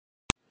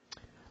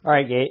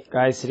Alright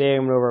guys, today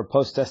I'm going over a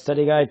post-test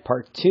study guide,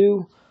 part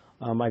 2.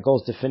 My goal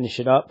is to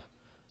finish it up.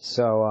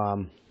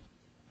 So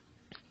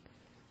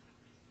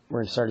we're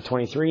going to start at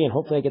 23 and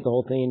hopefully I get the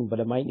whole thing,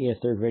 but it might need a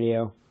third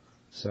video.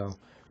 So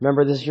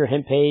remember, this is your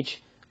hint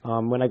page.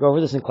 When I go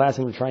over this in class,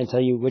 I'm going to try and tell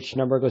you which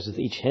number goes with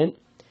each hint.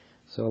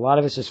 So a lot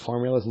of it's just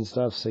formulas and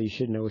stuff, so you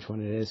should know which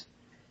one it is,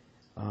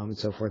 and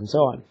so forth and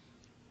so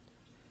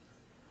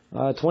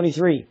on.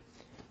 23.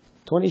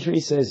 23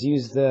 says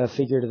use the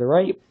figure to the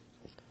right.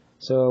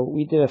 So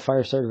we did a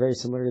fire starter very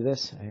similar to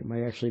this. It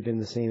might actually have been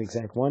the same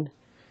exact one.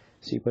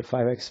 So you put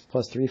 5x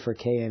plus 3 for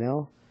K and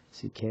L.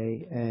 See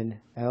K and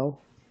L.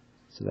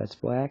 So that's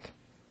black.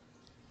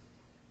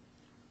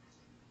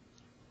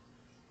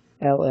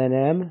 L and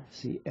M.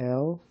 See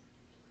L,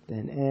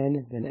 then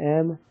N, then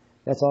M.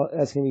 That's all.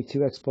 That's going to be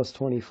 2x plus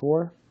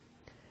 24.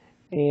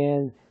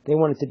 And they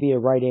want it to be a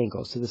right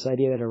angle. So this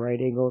idea that a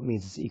right angle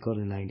means it's equal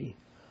to 90.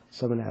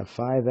 So I'm going to have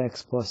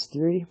 5x plus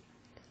 3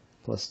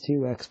 plus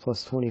 2x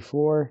plus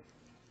 24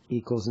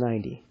 equals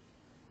 90.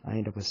 I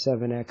end up with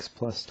 7x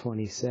plus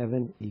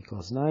 27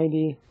 equals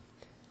 90.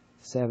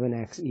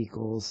 7x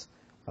equals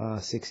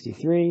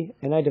 63.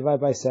 And I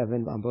divide by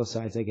 7 on both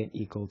sides. I get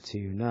equal to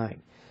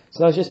 9.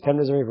 So that's just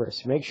PEMDAS in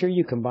reverse. Make sure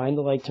you combine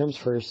the like terms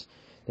first,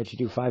 that you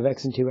do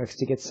 5x and 2x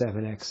to get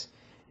 7x,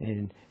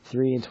 and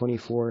 3 and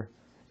 24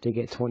 to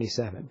get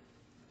 27.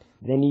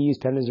 Then you use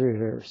PEMDAS in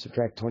reverse.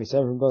 Subtract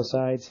 27 from both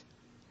sides,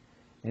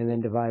 and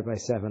then divide by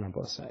 7 on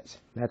both sides.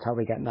 That's how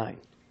we got 9.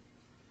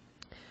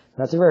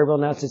 That's a variable.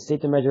 Now to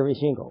state the measure of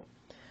each angle,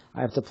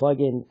 I have to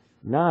plug in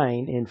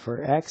 9 in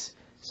for x,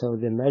 so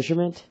the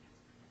measurement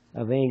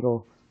of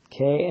angle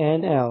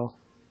KNL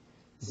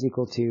is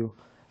equal to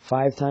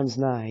 5 times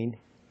 9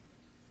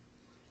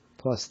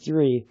 plus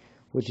 3,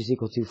 which is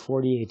equal to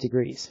 48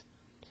 degrees.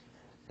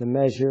 The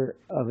measure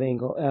of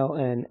angle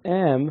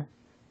LNM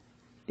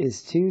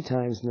is 2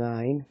 times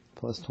 9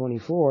 plus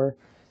 24,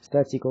 so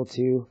that's equal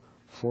to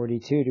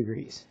 42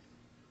 degrees.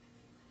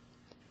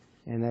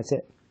 And that's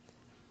it.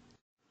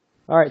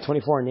 Alright,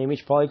 24. Name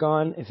each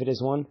polygon, if it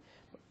is one,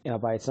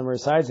 by its number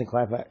of sides, and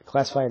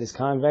classify it as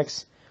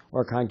convex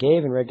or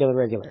concave and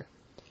regular.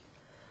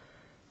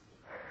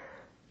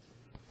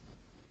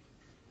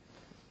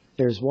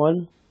 There's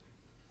one.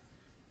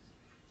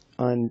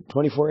 On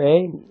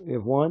 24A, we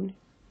have 1,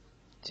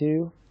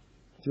 2,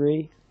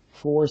 3,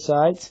 4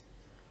 sides.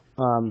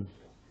 That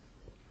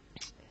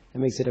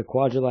makes it a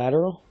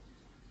quadrilateral.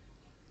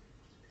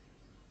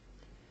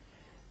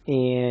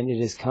 And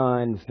it is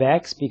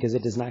convex because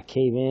it does not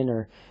cave in,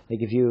 or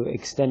like if you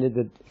extended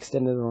the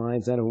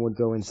lines, that one would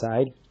go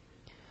inside.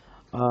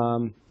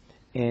 And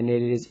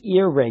it is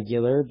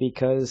irregular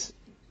because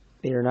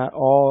they are not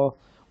all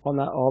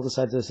the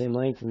sides are the same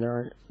length,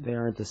 and they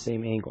aren't the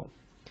same angle.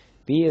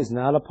 B is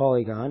not a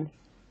polygon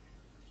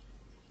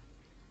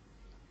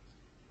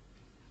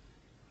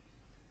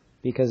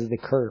because of the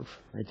curve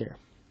right there.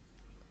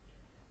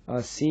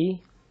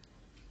 C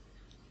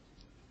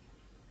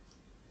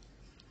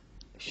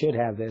should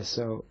have this,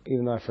 so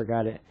even though I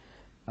forgot it,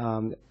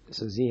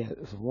 so Z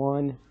has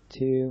 1,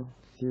 2,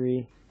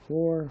 3,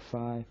 4,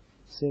 5,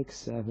 6,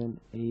 7,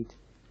 8,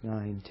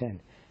 9,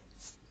 10.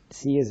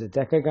 C is a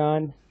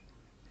decagon.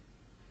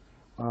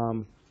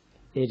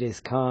 It is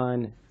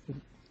convex,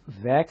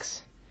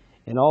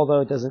 and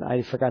although it doesn't,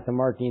 I forgot the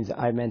markings,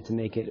 I meant to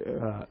make it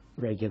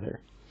regular.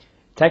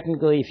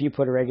 Technically, if you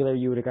put a regular,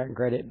 you would have gotten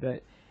credit,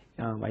 but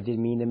I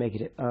didn't mean to make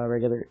it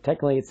regular.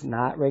 Technically, it's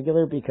not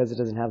regular because it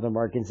doesn't have the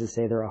markings to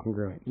say they're all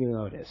congruent, even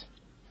though it is.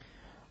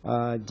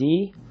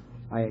 D,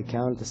 I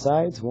count the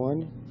sides.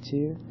 1,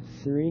 2,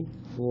 3,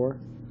 4,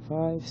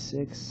 5,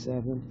 6,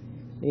 7,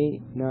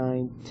 8,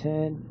 9,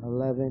 10,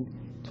 11,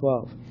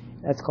 12.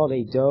 That's called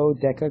a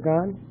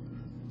dodecagon.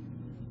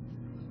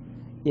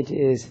 It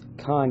is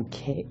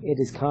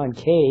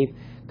concave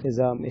because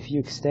if you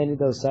extended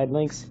those side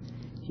lengths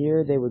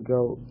here, they would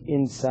go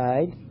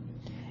inside.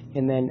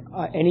 And then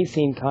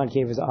anything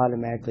concave is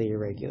automatically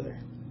irregular.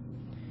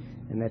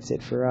 And that's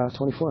it for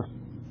 24.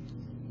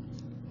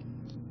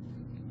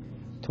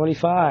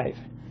 25.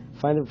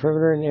 Find the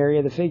perimeter and area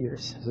of the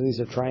figures. So these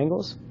are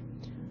triangles.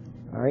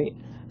 All right.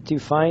 To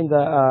find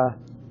the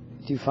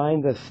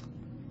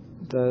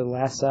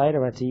last side, I'm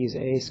going to have to use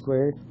a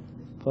squared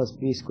plus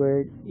b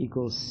squared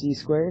equals c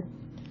squared.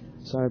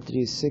 So I have to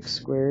do 6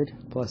 squared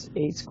plus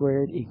 8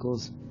 squared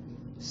equals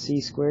c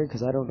squared,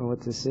 because I don't know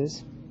what this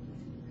is.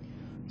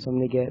 So I'm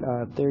going to get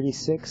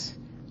 36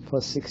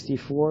 plus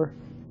 64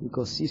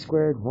 equals c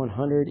squared.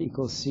 100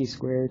 equals c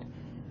squared.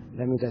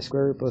 That means I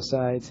square root both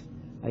sides.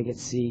 I get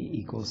c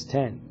equals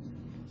 10.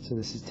 So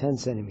this is 10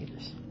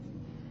 centimeters.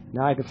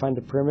 Now I can find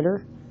the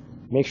perimeter.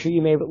 Make sure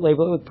you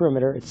label it with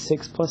perimeter. It's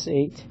 6 plus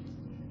 8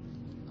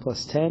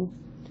 plus 10.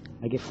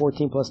 I get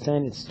 14 plus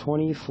 10. It's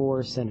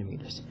 24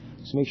 centimeters.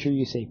 So make sure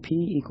you say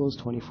P equals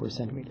 24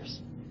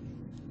 centimeters.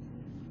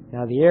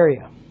 Now the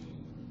area.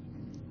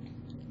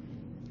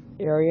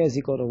 Area is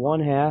equal to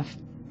 1/2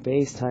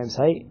 base times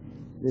height.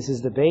 This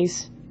is the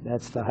base,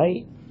 that's the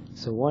height.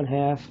 So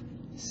 1/2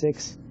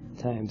 6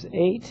 times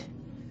 8.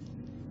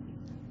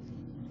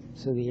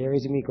 So the area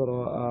is going to be equal to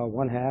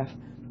 1/2.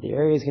 The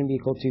area is going to be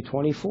equal to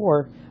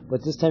 24,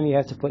 but this time you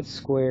have to put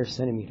square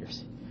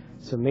centimeters.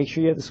 So make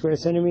sure you have the square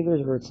centimeters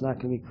or it's not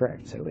going to be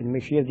correct. So and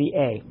make sure you have the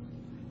A.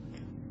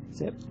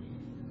 That's it.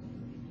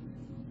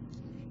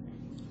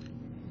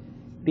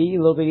 B, a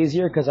little bit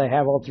easier because I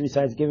have all three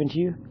sides given to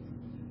you.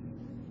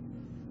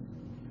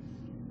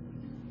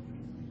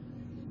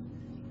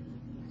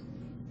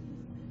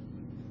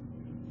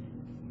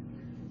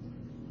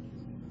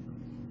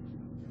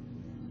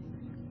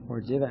 Or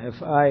did I?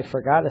 If I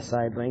forgot a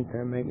side length,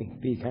 that might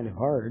be kind of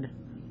hard.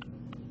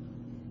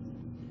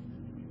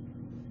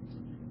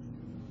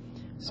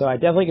 So I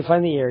definitely can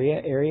find the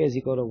area. Area is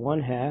equal to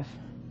 1/2.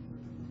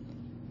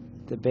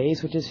 The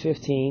base, which is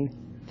 15,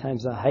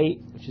 times the height,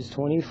 which is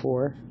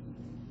 24.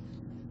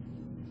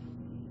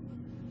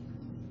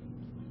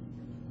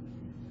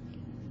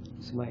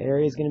 So my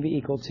area is going to be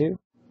equal to,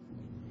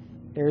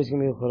 area is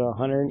going to be equal to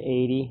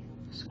 180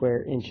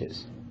 square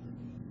inches.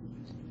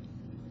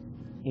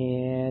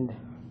 And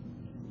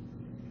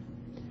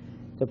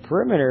the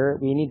perimeter,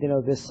 we need to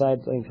know this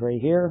side length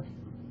right here.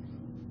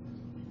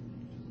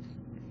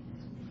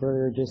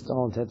 For just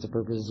all intents and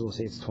purposes, we'll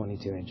say it's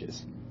 22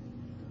 inches.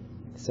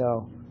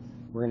 So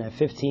we're going to have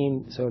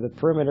 15. So the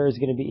perimeter is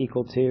going to be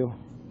equal to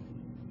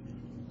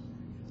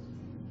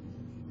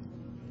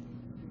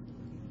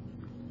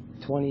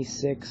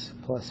 26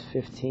 plus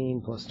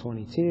 15 plus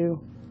 22.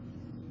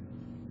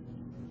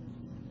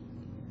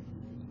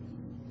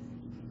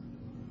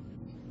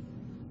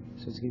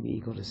 So it's going to be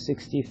equal to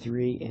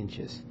 63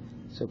 inches.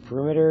 So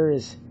perimeter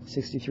is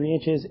 63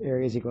 inches,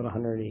 area is equal to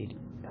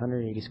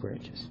 180 square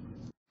inches.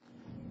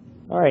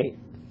 Alright,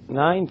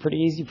 9, pretty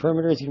easy.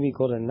 Perimeter is going to be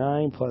equal to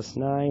 9 plus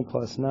 9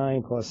 plus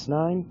 9 plus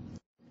 9.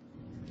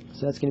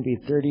 So that's going to be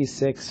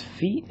 36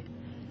 feet.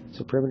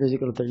 So perimeter is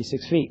equal to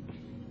 36 feet.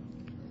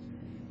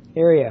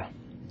 Area.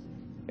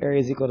 Area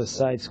is equal to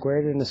side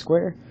squared in a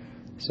square.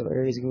 So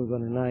area is going to go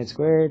to 9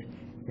 squared.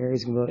 Area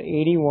is going to go to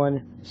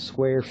 81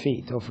 square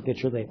feet. Don't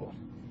forget your label.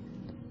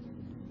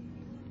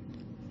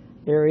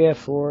 Area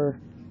for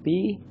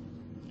B,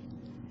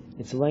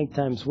 it's length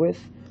times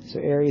width. So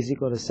area is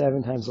equal to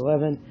 7 times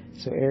 11.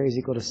 So area is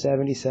equal to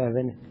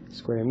 77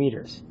 square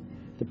meters.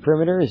 The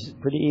perimeter is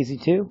pretty easy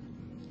too.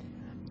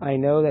 I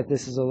know that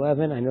this is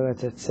 11. I know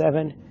that's at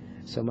 7.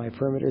 So my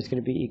perimeter is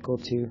going to be equal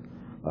to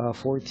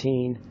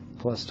 14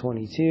 plus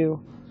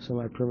 22. So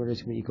my perimeter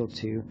is going to be equal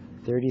to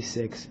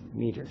 36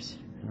 meters.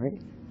 All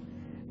right.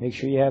 Make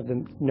sure you have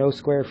the no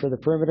square for the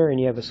perimeter and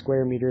you have a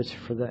square meters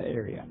for the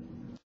area.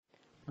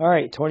 All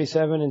right,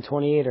 27 and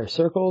 28 are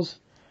circles.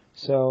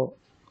 So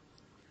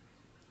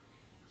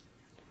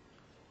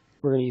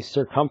we're going to use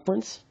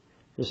circumference.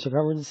 The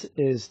circumference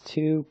is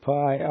 2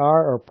 pi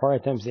r, or pi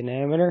times the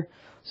diameter.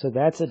 So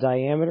that's a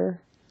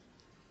diameter.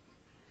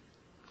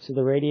 So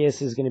the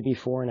radius is going to be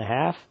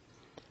 4.5.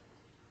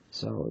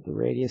 So the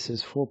radius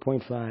is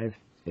 4.5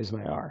 is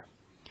my r.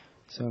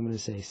 So I'm going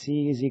to say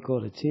C is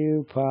equal to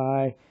 2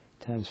 pi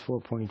times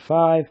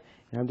 4.5.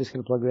 And I'm just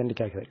going to plug that into the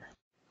calculator.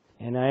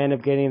 And I end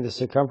up getting the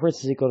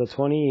circumference is equal to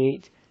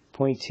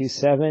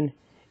 28.27,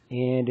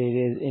 and it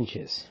is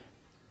inches.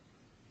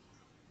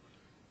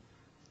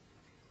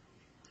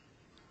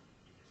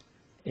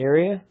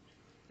 Area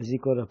is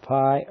equal to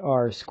pi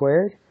r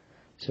squared.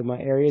 So my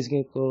area is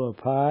equal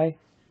to pi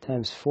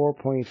times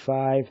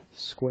 4.5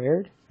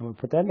 squared. I'm going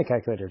to put that in the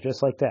calculator,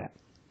 just like that.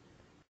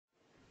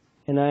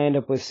 And I end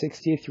up with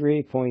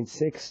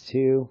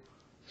 63.62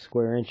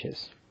 square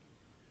inches.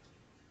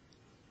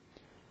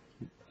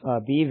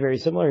 B, very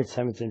similar. This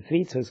time it's in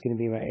feet, so it's going to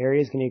be my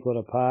area is going to equal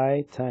to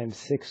pi times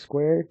 6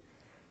 squared.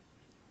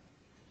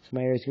 So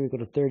my area is going to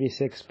equal to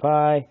 36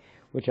 pi,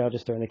 which I'll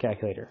just throw in the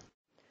calculator.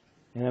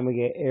 And I'm going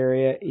to get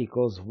area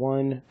equals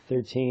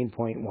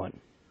 113.1.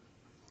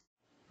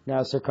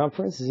 Now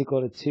circumference is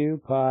equal to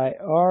 2 pi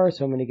r,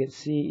 so I'm going to get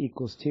C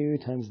equals 2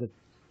 times the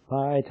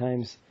pi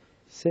times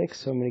 6,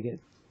 so I'm going to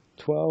get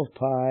 12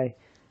 pi.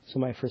 So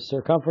my first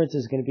circumference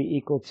is going to be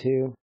equal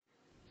to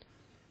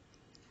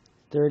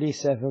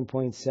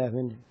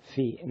 37.7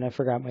 feet. And I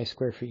forgot my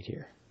square feet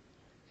here.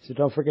 So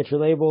don't forget your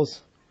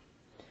labels.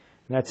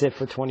 And that's it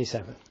for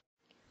 27.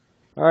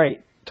 All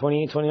right,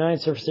 28, 29,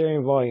 surface area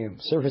and volume.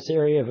 Surface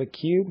area of a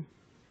cube,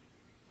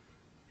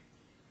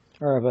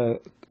 or of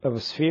a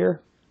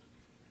sphere.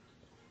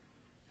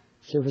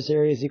 Surface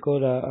area is equal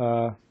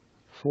to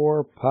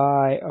 4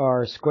 pi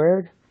r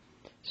squared.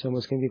 So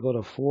it's going to be equal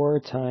to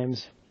 4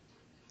 times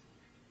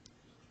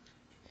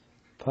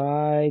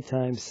pi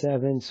times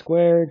 7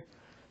 squared.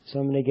 So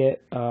I'm going to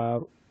get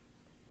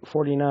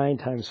 49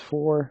 times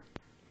 4,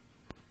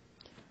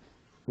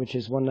 which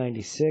is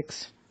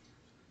 196.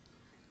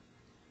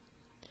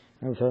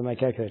 I'm going to throw my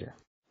calculator.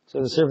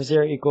 So the surface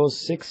area equals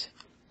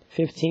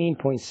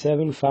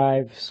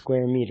 615.75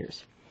 square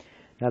meters.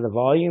 Now the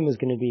volume is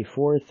going to be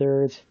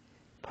 4/3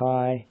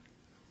 pi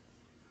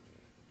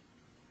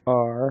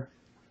r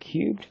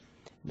cubed.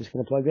 I'm just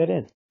going to plug that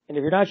in. And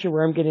if you're not sure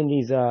where I'm getting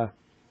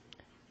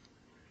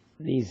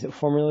these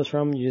formulas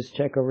from, you just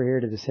check over here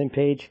to this hint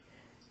page,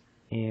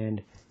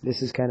 and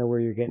this is kind of where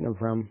you're getting them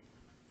from.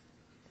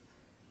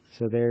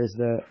 So there's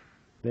the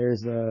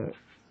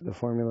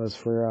formulas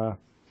for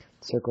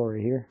circle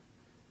right here,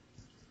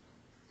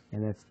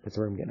 and that's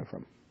where I'm getting it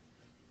from.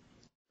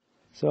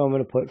 So I'm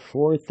going to put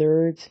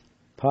 4/3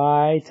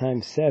 pi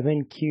times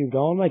 7 cubed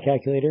all in my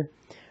calculator.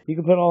 You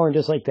can put all in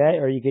just like that,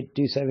 or you could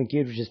do 7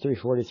 cubed, which is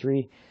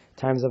 343,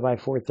 times it by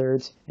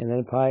 4/3, and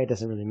then pi. It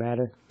doesn't really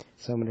matter.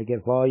 So I'm going to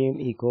get volume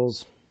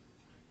equals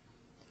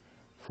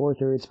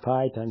 4/3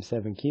 pi times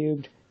 7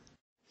 cubed.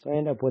 So I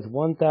end up with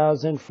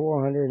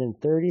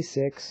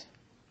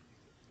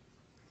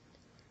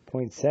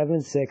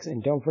 1,436.76,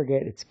 and don't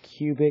forget it's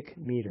cubic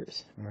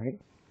meters. All right,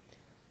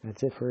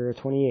 that's it for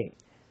 28.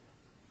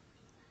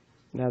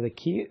 Now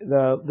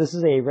this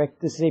is a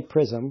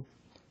prism.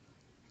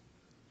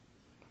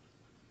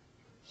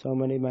 So I'm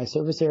going to, my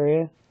surface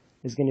area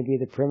is going to be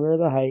the perimeter of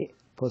the height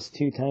plus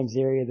 2 times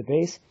the area of the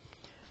base.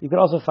 You could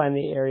also find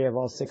the area of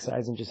all 6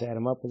 sides and just add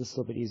them up, but this is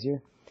a little bit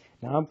easier.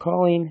 Now I'm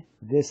calling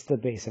this the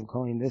base. I'm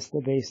calling this the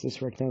base,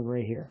 this rectangle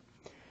right here.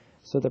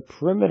 So the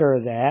perimeter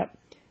of that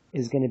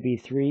is going to be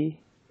 3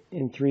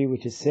 and 3,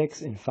 which is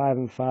 6, and 5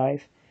 and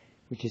 5,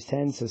 which is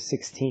 10, so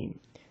 16.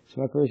 So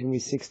my perimeter is going to be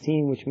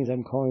 16, which means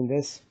I'm calling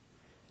this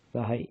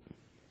the height.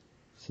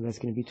 So that's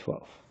going to be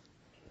 12.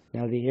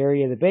 Now the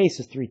area of the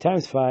base is 3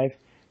 times 5,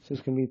 so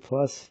it's going to be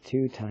plus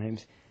 2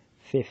 times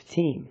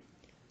 15.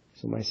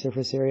 So my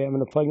surface area, I'm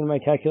going to plug in my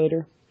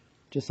calculator,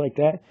 just like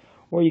that.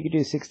 Or you could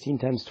do 16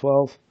 times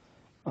 12.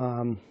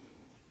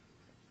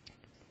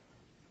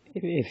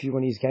 If you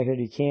want to use a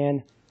calculator, you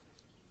can.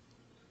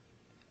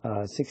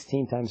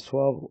 16 times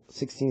 12,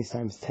 16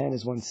 times 10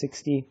 is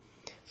 160.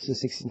 So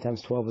 16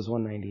 times 12 is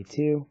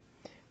 192,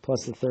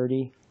 plus the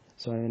 30.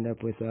 So I end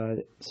up with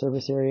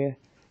surface area.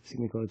 It's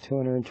going to go to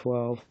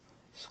 212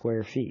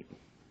 square feet.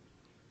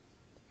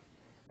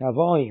 Now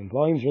volume.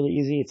 Volume is really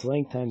easy. It's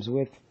length times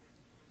width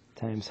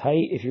times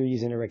height. If you're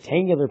using a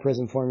rectangular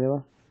prism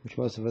formula, which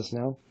most of us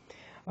know,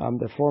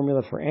 the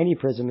formula for any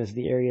prism is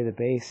the area of the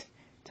base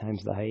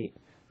times the height.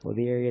 Well,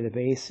 the area of the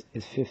base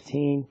is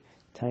 15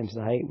 times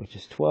the height, which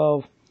is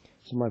 12.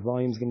 So my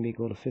volume is going to be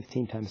equal to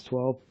 15 times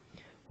 12.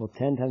 Well,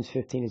 10 times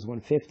 15 is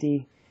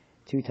 150.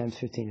 2 times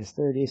 15 is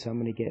 30. So I'm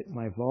going to get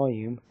my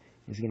volume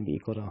is going to be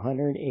equal to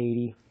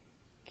 180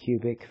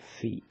 cubic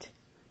feet.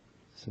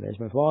 So there's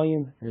my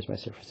volume. There's my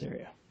surface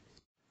area.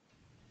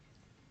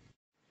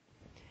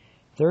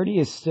 30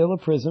 is still a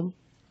prism.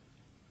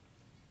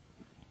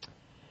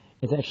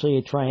 It's actually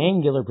a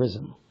triangular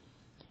prism,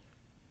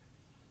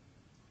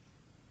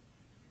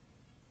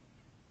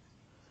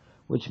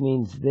 which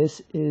means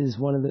this is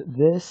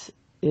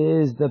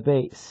the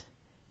base,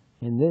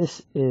 and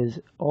this is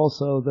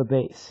also the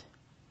base.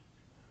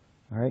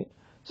 All right.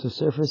 So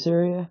surface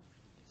area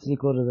is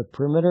equal to the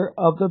perimeter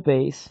of the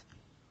base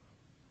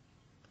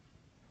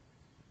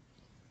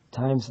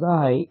times the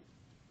height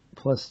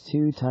plus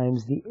 2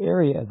 times the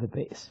area of the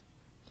base.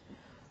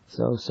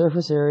 So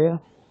surface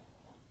area,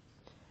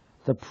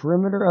 the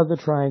perimeter of the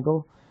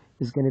triangle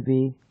is going to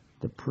be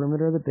the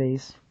perimeter of the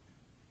base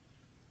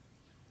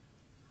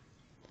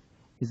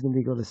is going to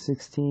be equal to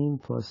 16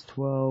 plus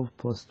 12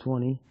 plus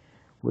 20,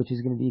 which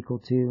is going to be equal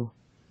to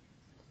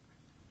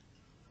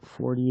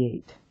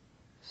 48.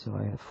 So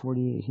I have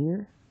 48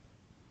 here.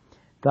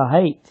 The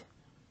height,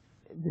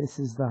 this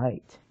is the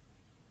height.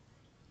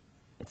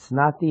 It's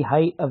not the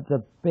height of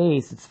the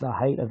base, it's the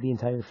height of the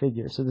entire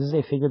figure. So this is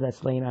a figure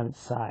that's laying on its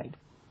side.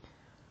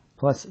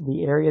 Plus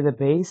the area of the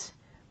base,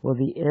 well,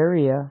 the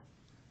area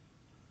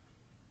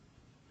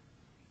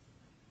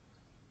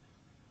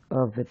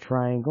of the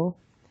triangle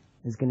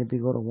is going to be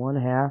equal to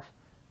 1/2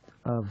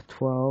 of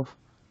 12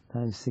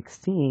 times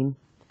 16.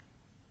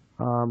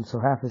 So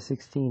half of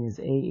 16 is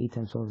 8. 8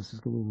 times 12, this is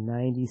going to be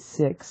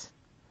 96.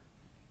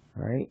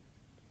 All right.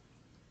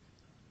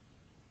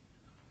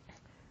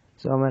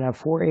 So I'm going to have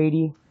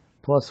 480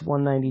 plus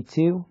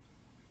 192.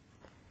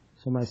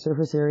 So my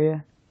surface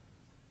area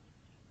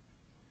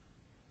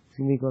is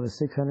going to be equal to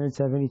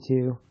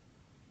 672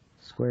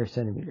 square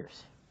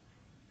centimeters.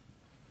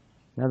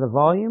 Now the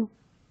volume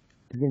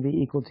is going to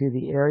be equal to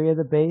the area of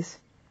the base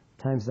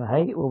times the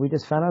height. Well, we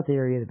just found out the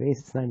area of the base.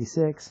 It's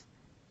 96.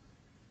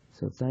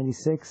 So it's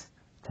 96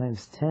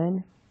 times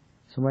 10.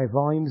 So my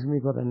volume is going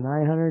to be equal to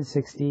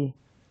 960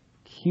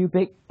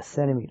 cubic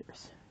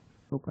centimeters.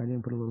 Oh, I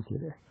didn't put a little q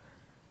there.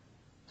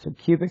 So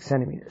cubic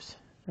centimeters.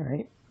 All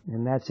right.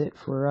 And that's it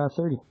for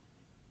 30.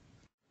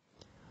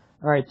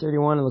 All right,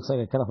 31. It looks like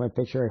I cut off my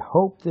picture. I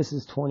hope this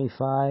is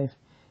 25.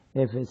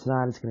 If it's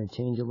not, it's going to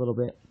change a little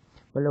bit.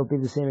 But it'll be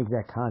the same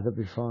exact concept if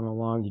you're following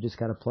along. You just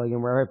got to plug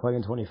in. Wherever I plug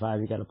in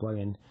 25, you got to plug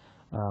in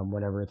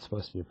whatever it's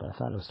supposed to be. But I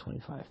thought it was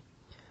 25.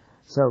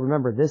 So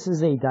remember, this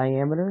is a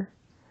diameter.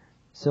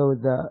 So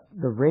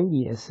the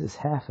radius is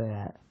half of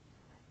that.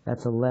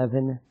 That's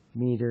 11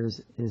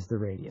 meters is the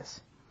radius.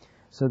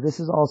 So this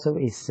is also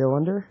a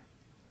cylinder.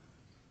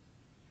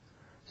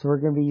 So we're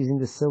going to be using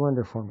the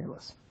cylinder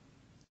formulas.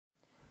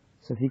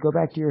 So if you go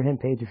back to your hint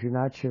page, if you're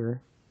not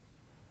sure,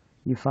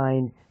 you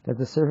find that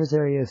the surface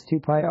area is 2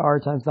 pi r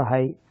times the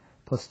height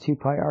plus 2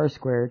 pi r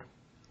squared.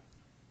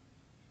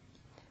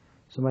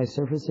 So my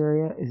surface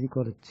area is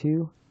equal to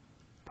 2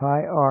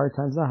 pi r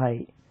times the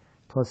height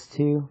plus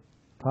 2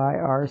 pi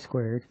r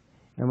squared.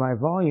 And my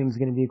volume is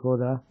going to be equal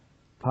to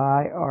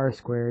pi r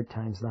squared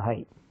times the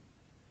height.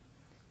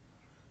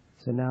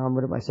 So now I'm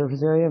going to my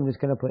surface area. I'm just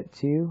going to put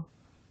 2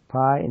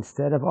 pi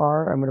instead of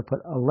r. I'm going to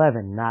put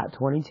 11, not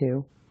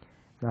 22.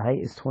 The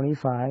height is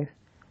 25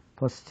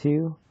 plus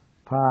 2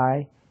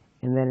 pi,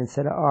 and then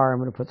instead of r, I'm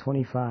going to put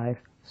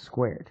 25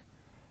 squared.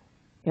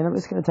 And I'm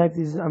just going to type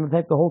these. I'm going to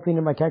type the whole thing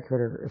in my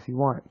calculator if you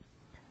want.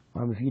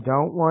 If you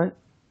don't want,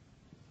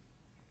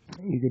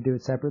 you could do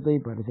it separately,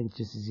 but I think it's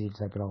just easy to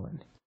type it all in.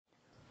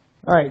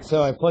 All right,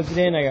 so I plugged it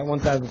in. I got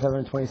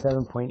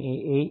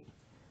 1,727.88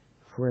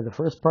 for the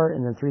first part,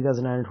 and then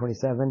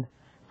 3,927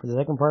 for the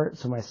second part.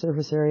 So my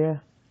surface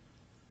area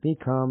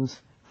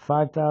becomes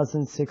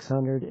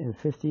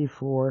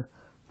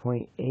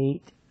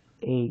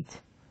 5,654.88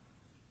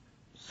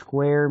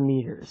 square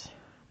meters.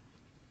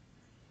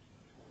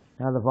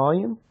 Now the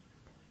volume,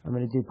 I'm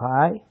going to do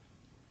pi.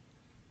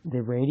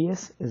 The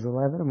radius is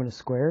 11. I'm going to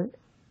square it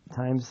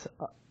times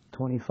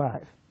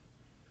 25.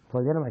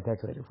 Plug that in my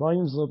calculator.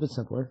 Volume is a little bit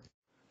simpler.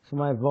 So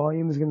my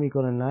volume is going to be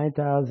equal to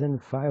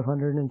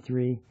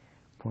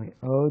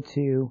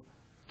 9,503.02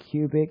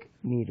 cubic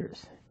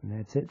meters. And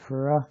that's it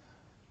for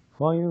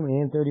volume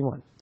and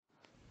 31.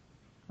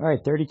 All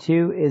right,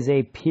 32 is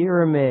a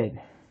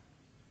pyramid.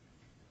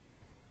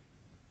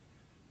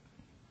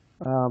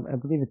 I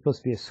believe it's supposed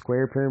to be a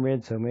square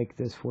pyramid, so make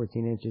this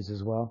 14 inches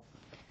as well.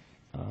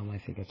 I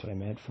think that's what I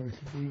meant for it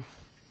to be.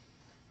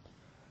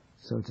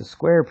 So it's a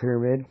square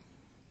pyramid.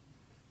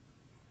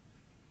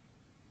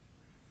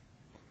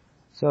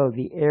 So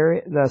the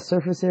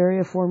surface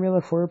area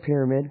formula for a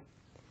pyramid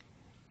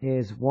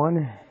is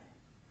 1/2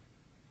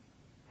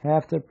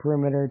 the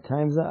perimeter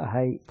times the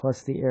height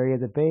plus the area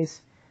of the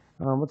base.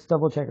 Let's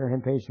double check our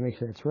hint page to make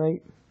sure it's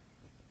right.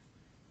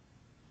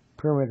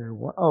 Perimeter,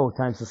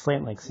 times the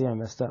slant length. See, I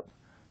messed up.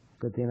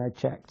 Good thing I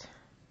checked.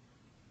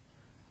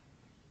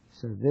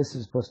 So this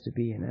is supposed to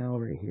be an L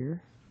right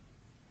here.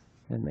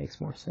 That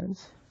makes more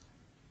sense.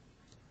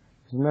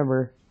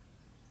 Remember,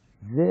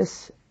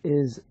 this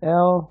is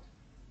L,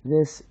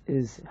 this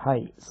is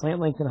height. Slant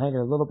length and height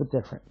are a little bit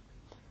different.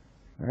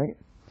 All right.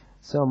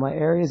 So my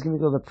area is going to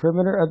go to the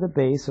perimeter of the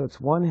base. So it's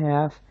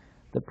 1/2.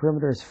 The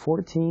perimeter is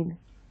 14.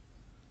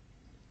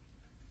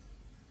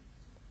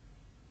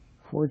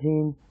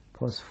 14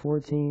 plus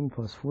 14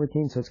 plus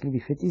 14. So it's going to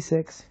be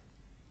 56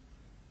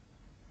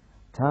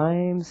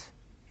 times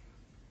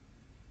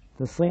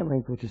the slant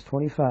length, which is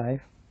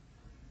 25,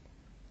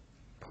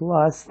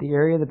 plus the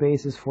area of the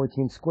base is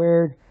 14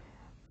 squared,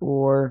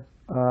 or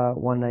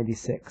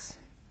 196.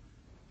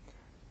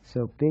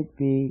 So big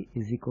B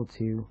is equal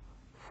to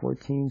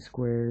 14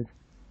 squared,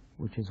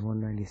 which is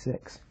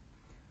 196.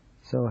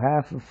 So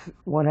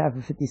 1/2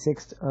 of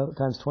 56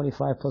 times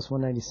 25 plus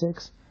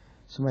 196.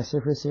 So my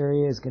surface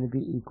area is going to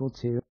be equal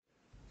to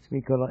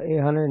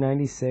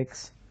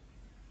 896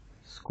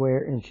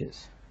 square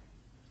inches.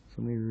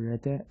 So let me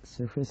rewrite that.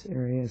 Surface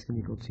area is going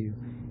to be equal to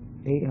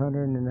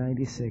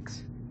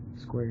 896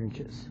 square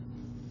inches.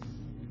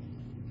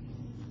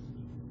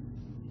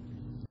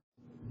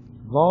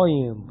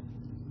 Volume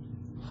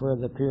for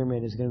the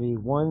pyramid is going to be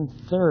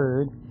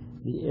 1/3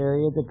 the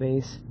area of the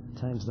base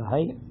times the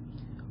height.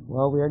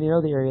 Well, we already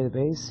know the area of the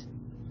base,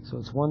 so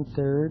it's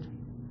 1/3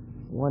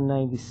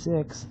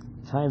 196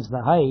 times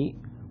the height,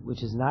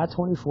 which is not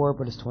 24,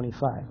 but it's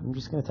 25. I'm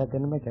just going to type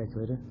that in my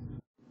calculator.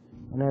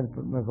 And then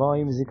my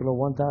volume is equal to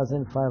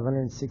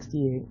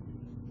 1,568.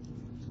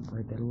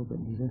 Write that a little bit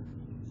neater.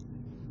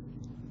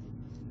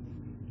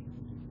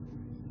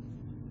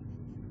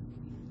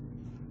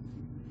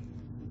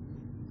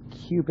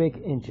 Cubic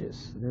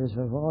inches. There's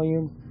my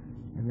volume,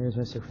 and there's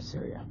my surface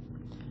area.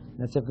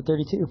 That's it for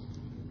 32.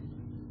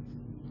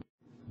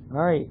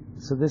 Alright,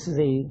 so this is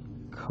a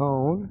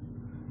cone.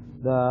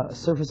 The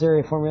surface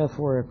area formula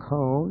for a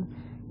cone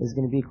is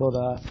going to be equal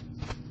to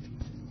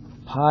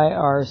pi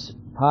r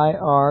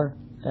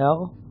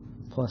L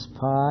plus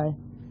pi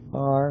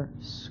r,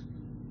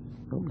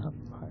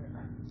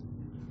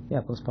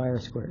 plus pi r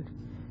squared.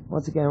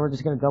 Once again, we're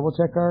just going to double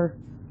check our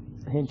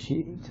hint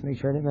sheet to make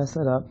sure I didn't mess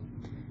that up.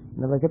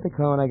 And if I get the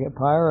cone, I get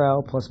pi r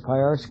L plus pi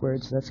r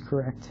squared, so that's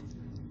correct.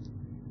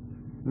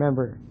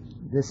 Remember,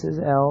 this is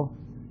L,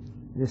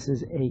 this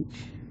is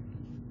H.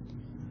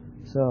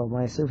 So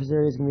my surface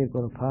area is going to be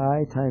equal to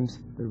pi times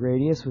the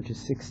radius, which is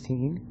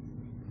 16.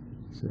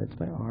 So that's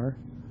my R.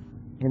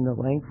 And the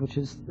length, which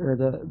is, or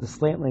the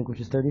slant length, which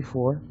is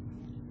 34,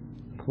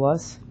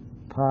 plus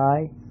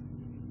pi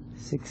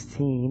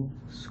 16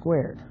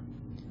 squared.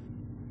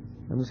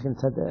 I'm just going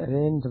to type that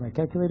into my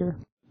calculator.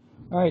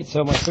 Alright,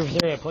 so my surface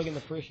area, I plug in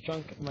the first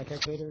chunk in my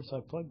calculator. So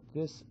I plug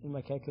this in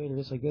my calculator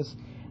just like this.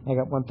 I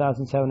got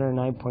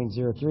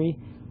 1,709.03.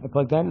 I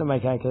plugged that into my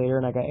calculator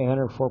and I got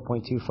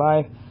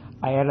 804.25.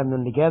 I added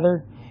them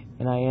together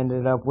and I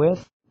ended up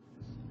with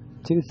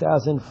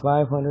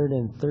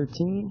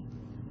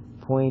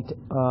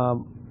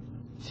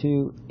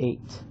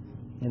 2,513.28.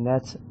 And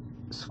that's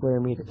square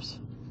meters.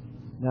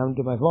 Now I'm going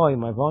to do my volume.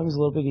 My volume is a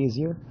little bit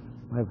easier.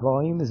 My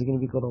volume is going to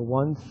be equal to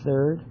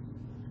 1/3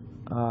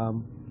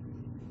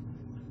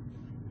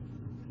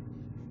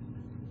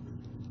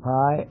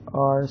 pi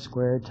r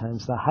squared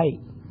times the height.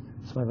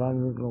 So my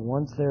volume will go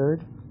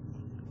 1/3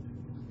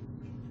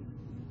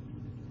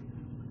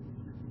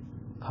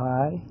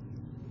 pi,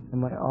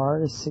 and my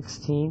r is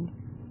 16,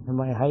 and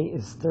my height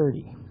is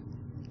 30.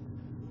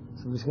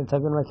 So I'm just going to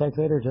type in my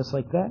calculator just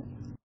like that.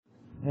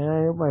 And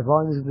I know my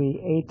volume is going to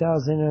be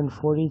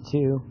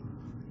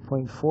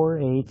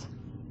 8,042.48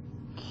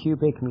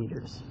 cubic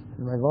meters.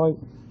 And my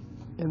volume,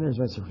 and there's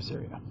my surface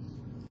area.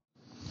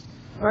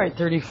 Alright,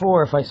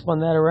 34. If I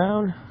spun that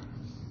around,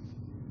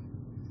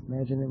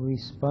 imagine that we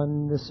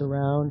spun this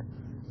around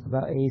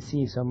about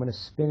AC. So I'm going to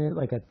spin it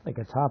like a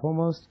top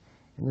almost.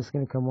 And this is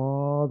going to come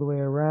all the way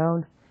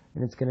around,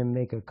 and it's going to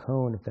make a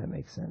cone, if that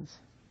makes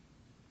sense.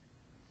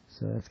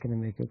 So that's going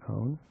to make a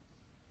cone.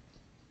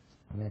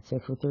 And that's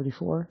it for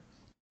 34.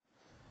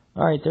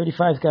 Alright,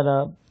 35's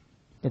got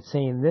it's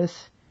saying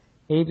this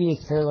AB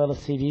is parallel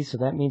to CD, so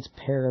that means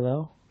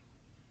parallel.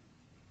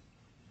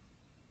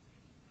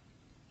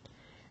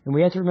 And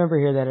we have to remember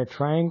here that a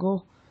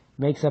triangle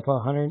makes up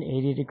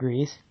 180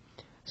 degrees.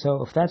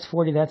 So if that's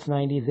 40, that's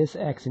 90. This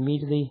X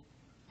immediately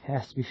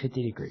has to be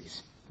 50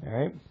 degrees.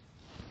 Alright?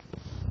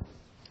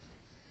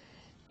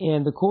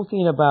 And the cool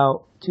thing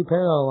about two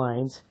parallel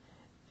lines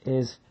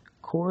is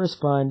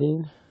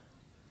corresponding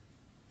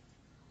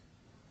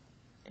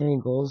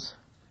angles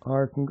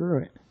are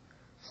congruent.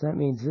 So that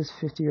means this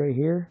 50 right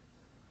here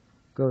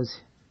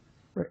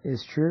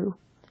is true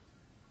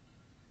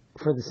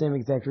for the same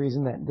exact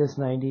reason that this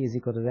 90 is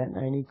equal to that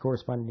 90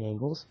 corresponding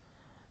angles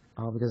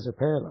because they're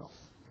parallel.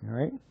 All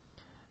right.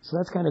 So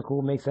that's kind of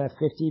cool. Makes that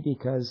 50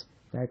 because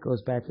that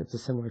goes back. It's a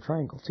similar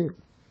triangle too.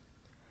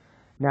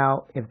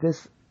 Now, if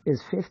this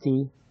is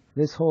 50,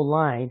 this whole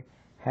line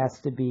has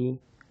to be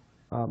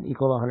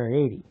equal to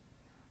 180.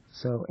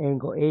 So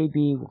angle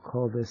AB, we'll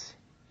call this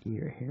E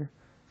right here.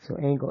 So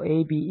angle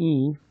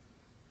ABE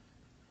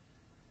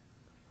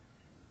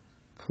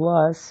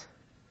plus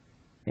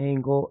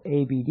angle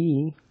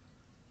ABD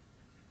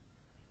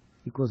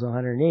equals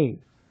 180.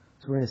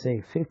 So we're going to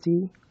say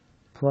 50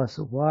 plus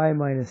y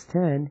minus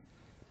 10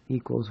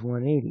 equals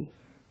 180.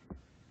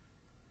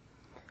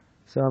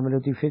 So I'm going to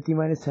do 50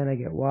 minus 10, I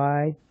get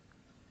y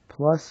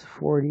plus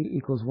 40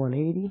 equals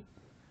 180.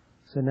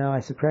 So now I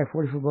subtract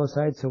 40 from both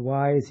sides, so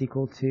y is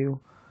equal to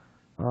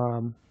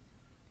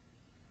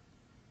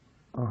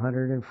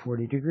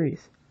 140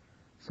 degrees.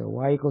 So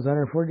y equals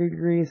 140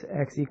 degrees,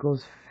 x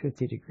equals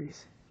 50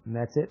 degrees. And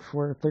that's it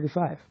for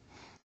 35.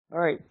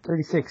 Alright,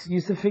 36.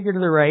 Use the figure to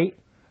the right.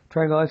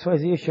 Triangle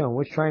XYZ is shown.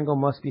 Which triangle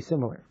must be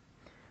similar?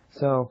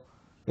 So,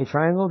 a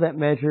triangle that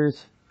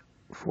measures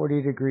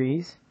 40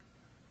 degrees.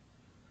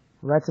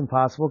 Well, that's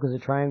impossible because a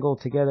triangle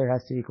together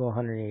has to equal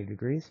 180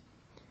 degrees.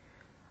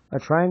 A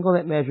triangle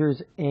that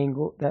measures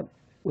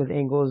with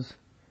angles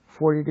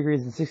 40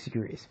 degrees and 60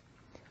 degrees.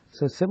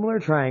 So similar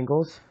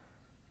triangles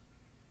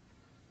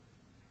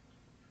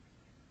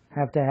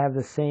have to have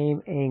the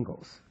same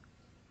angles.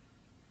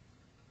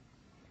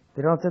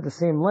 They don't have to have the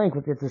same length,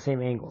 but they have the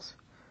same angles.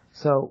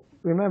 So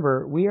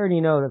remember, we already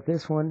know that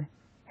this one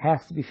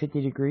has to be 50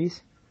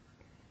 degrees.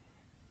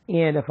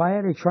 And if I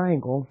had a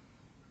triangle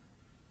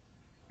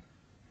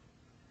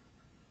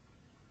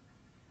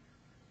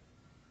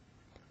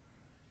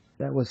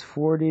that was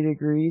 40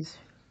 degrees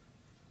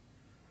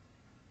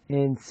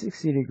and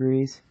 60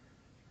 degrees,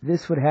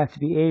 this would have to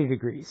be 80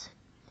 degrees.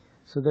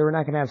 So they were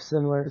not going to have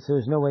similar, so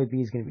there's no way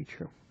B is going to be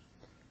true.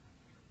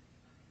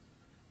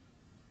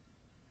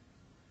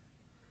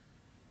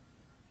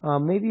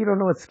 Maybe you don't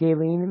know what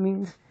scalene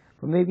means,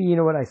 but maybe you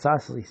know what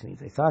isosceles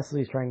means.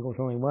 Isosceles triangle with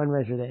only one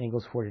measure that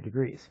angles 40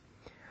 degrees.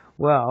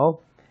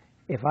 Well,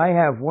 if I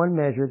have one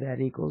measure that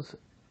equals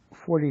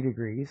 40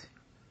 degrees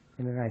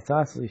in an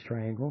isosceles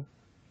triangle,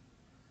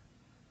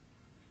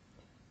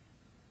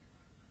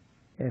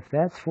 if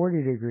that's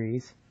 40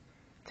 degrees,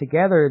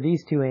 together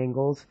these two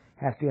angles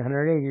have to be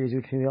 180 degrees,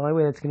 which means the only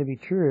way that's going to be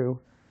true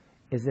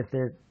is if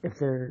they're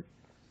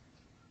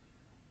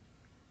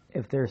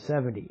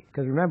 70.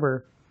 Because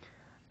remember,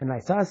 an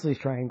isosceles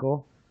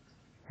triangle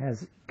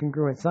has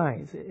congruent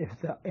sides.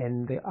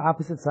 And the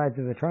opposite sides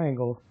of the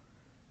triangle,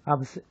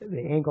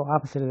 the angle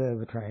opposite of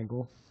the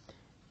triangle,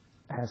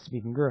 has to be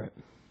congruent.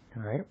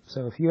 All right.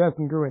 So if you have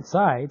congruent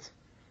sides,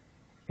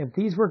 if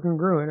these were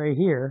congruent right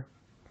here,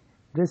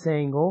 this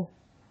angle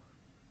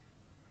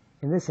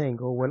and this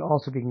angle would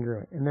also be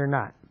congruent, and they're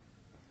not.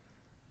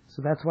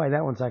 So that's why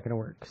that one's not going to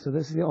work. So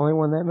this is the only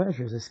one that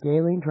measures a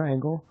scalene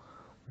triangle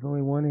with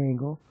only one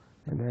angle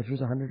that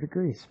measures 100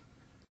 degrees.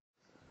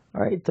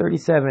 All right,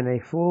 37.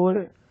 A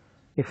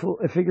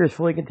figure is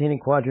fully contained in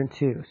quadrant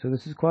 2. So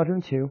this is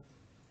quadrant 2.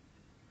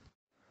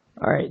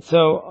 All right,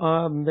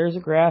 so there's a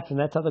graph, and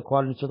that's how the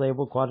quadrants are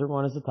labeled. Quadrant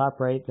 1 is the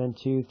top right, then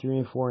 2, 3,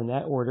 and 4 in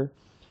that order.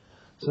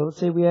 So let's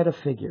say we had a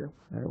figure.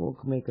 All right, we'll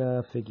make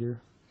a figure.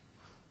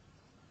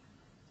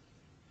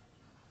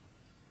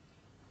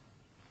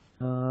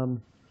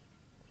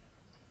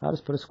 I'll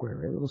just put a square,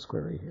 right? A little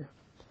square right here.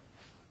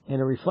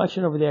 And a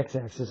reflection over the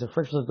x-axis, a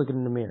frictionless looking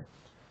in the mirror.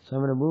 So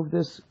I'm going to move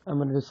this, I'm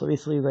going to just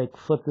basically like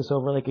flip this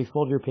over like you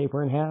fold your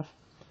paper in half.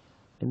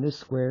 And this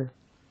square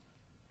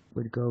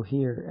would go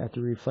here at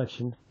the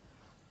reflection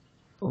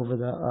over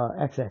the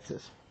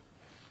x-axis.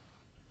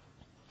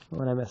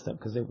 When I messed up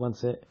because they want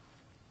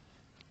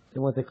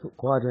the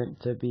quadrant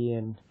to be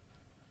in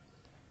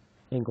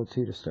angle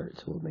 2 to start.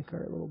 So we'll make our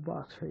little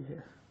box right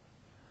here.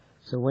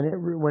 So when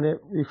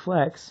it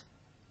reflects,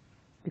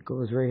 it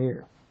goes right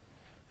here.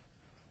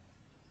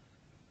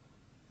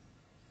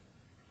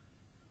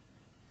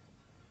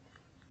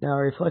 Now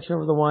a reflection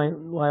over the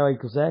y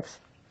equals x.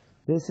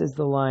 This is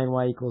the line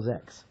y equals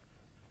x.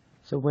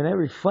 So when it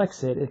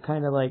reflects it, it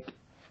kind of like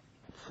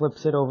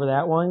flips it over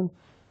that line.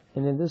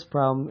 And in this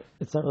problem,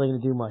 it's not really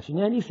going to do much. In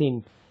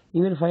anything,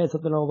 even if I had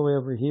something all the way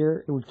over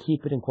here, it would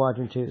keep it in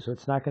quadrant 2. So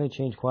it's not going to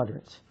change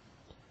quadrants.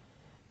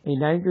 A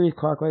 90 degree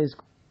clockwise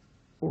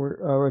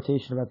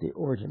rotation about the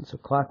origin. So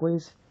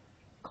clockwise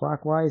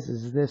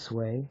is this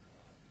way.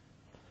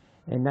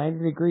 And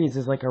 90 degrees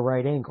is like a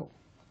right angle.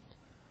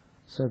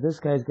 So this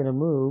guy's going to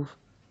move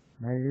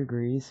 90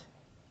 degrees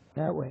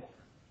that way.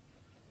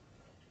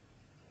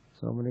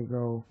 So I'm going to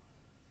go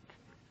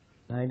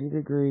 90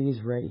 degrees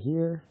right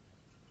here.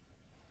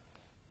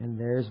 And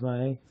there's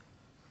my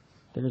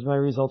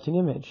resulting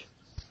image.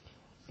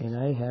 And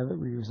I have it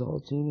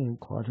resulting in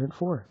quadrant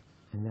 4.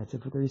 And that's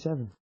it for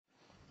 37.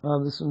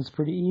 This one's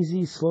pretty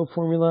easy. Slope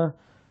formula.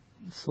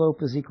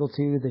 Slope is equal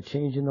to the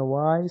change in the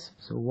y's.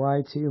 So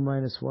y2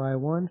 minus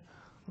y1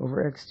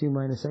 over x2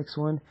 minus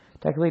x1.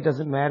 Technically it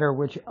doesn't matter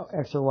which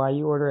x or y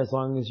you order as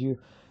long as you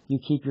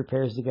keep your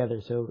pairs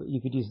together. So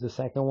you could use the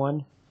second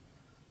one.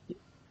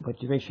 But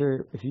to make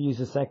sure if you use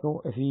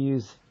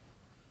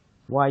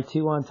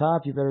y2 on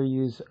top, you better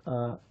use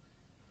x2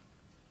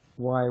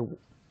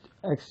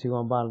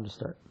 on bottom to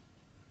start.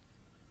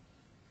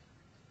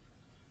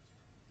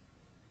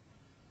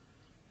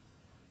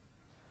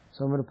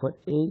 So I'm going to put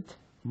 8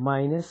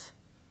 minus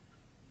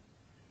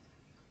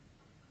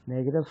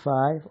negative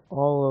 5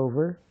 all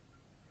over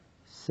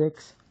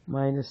 6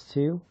 minus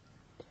 2.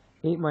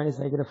 8 minus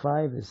negative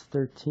 5 is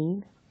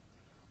 13.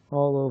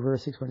 All over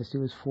 6 minus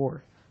 2 is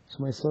 4.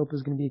 So my slope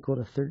is going to be equal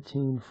to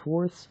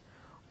 13/4.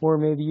 Or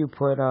maybe you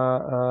put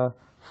 4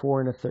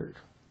 1/3.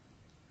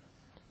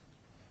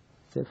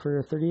 That's it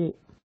for 38.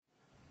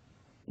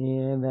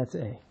 And that's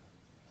A.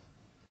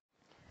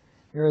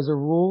 There is a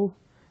rule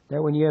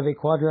that when you have a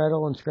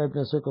quadrilateral inscribed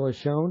in a circle as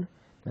shown,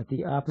 that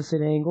the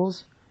opposite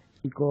angles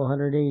equal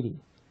 180.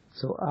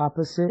 So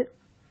opposite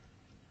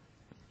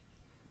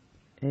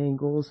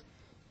angles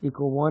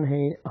equal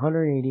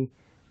 180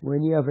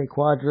 when you have a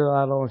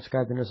quadrilateral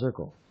inscribed in a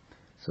circle.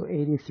 So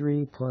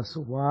 83 plus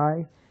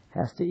y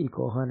has to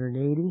equal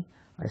 180.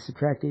 I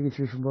subtract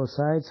 83 from both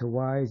sides, so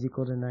y is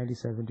equal to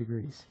 97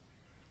 degrees.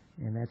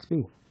 And that's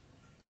B.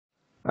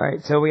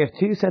 Alright, so we have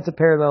two sets of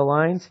parallel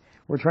lines.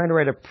 We're trying to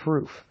write a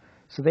proof.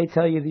 So they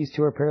tell you these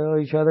two are parallel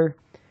to each other.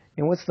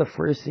 And what's the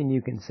first thing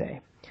you can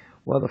say?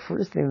 Well, the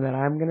first thing that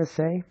I'm going to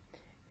say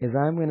is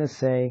I'm going to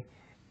say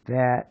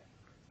that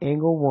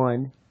angle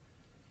 1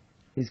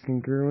 is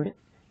congruent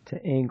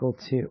to angle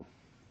 2.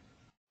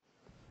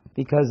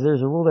 Because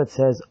there's a rule that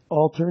says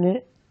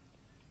alternate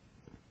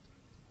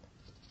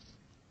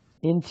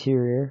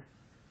interior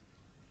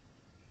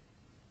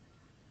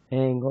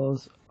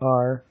angles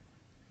are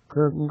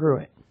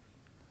congruent.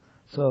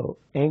 So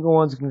angle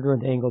 1 is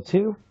congruent to angle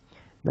 2.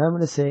 Now I'm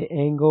going to say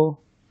angle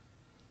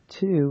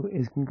 2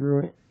 is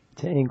congruent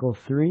to angle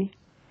 3.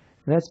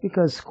 And that's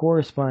because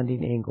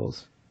corresponding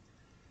angles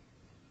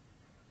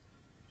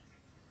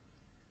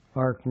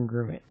are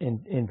congruent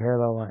in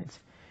parallel lines.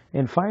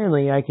 And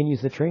finally, I can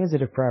use the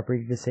transitive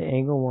property to say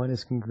angle 1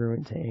 is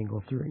congruent to angle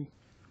 3.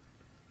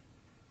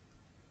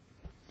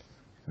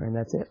 And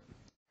that's it.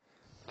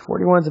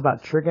 41 is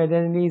about trig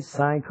identities,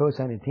 sine,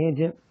 cosine, and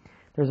tangent.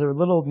 There's a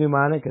little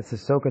mnemonic, it's a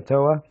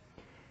SOHCAHTOA.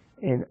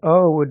 And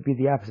O would be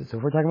the opposite. So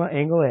if we're talking about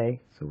angle A,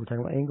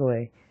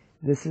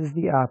 this is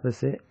the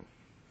opposite.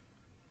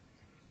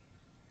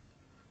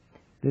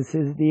 This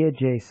is the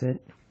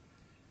adjacent.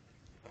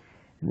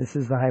 And this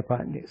is the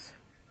hypotenuse.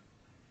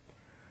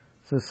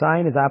 So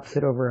sine is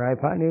opposite over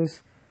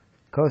hypotenuse.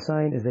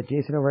 Cosine is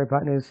adjacent over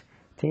hypotenuse.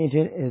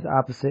 Tangent is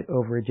opposite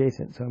over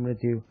adjacent. So I'm going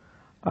to do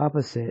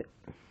opposite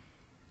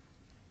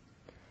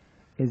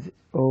is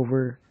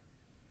over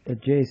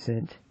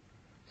adjacent.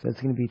 So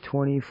it's going to be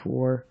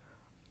 24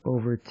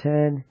 over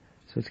 10.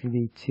 So it's going to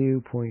be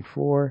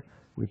 2.4,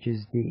 which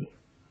is D.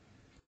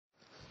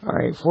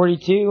 Alright,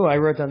 42, I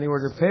wrote down the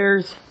order of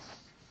pairs.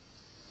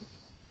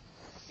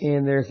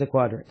 And there's the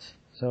quadrants.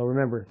 So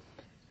remember,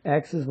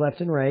 X is left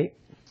and right.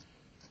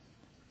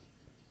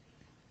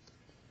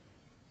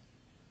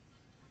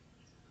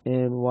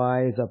 And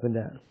Y is up and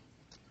down.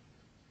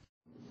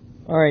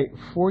 Alright,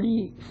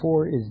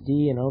 44 is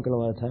D, and I don't get a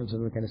lot of time, so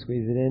I'm going to kind of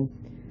squeeze it in.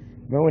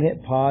 I'm going to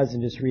hit pause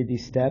and just read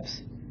these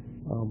steps.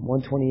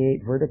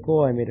 128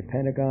 vertical, I made a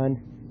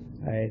pentagon.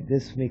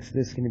 This makes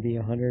this going to be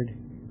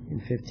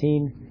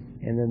 115.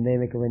 And then they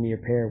make a linear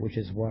pair, which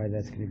is why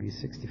that's going to be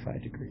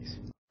 65 degrees.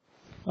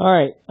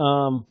 Alright,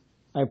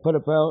 I put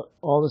about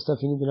all the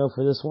stuff you need to know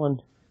for this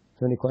one.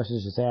 you have any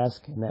questions, just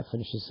ask, and that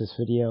finishes this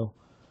video.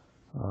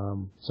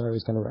 Sorry I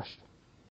was kind of rushed.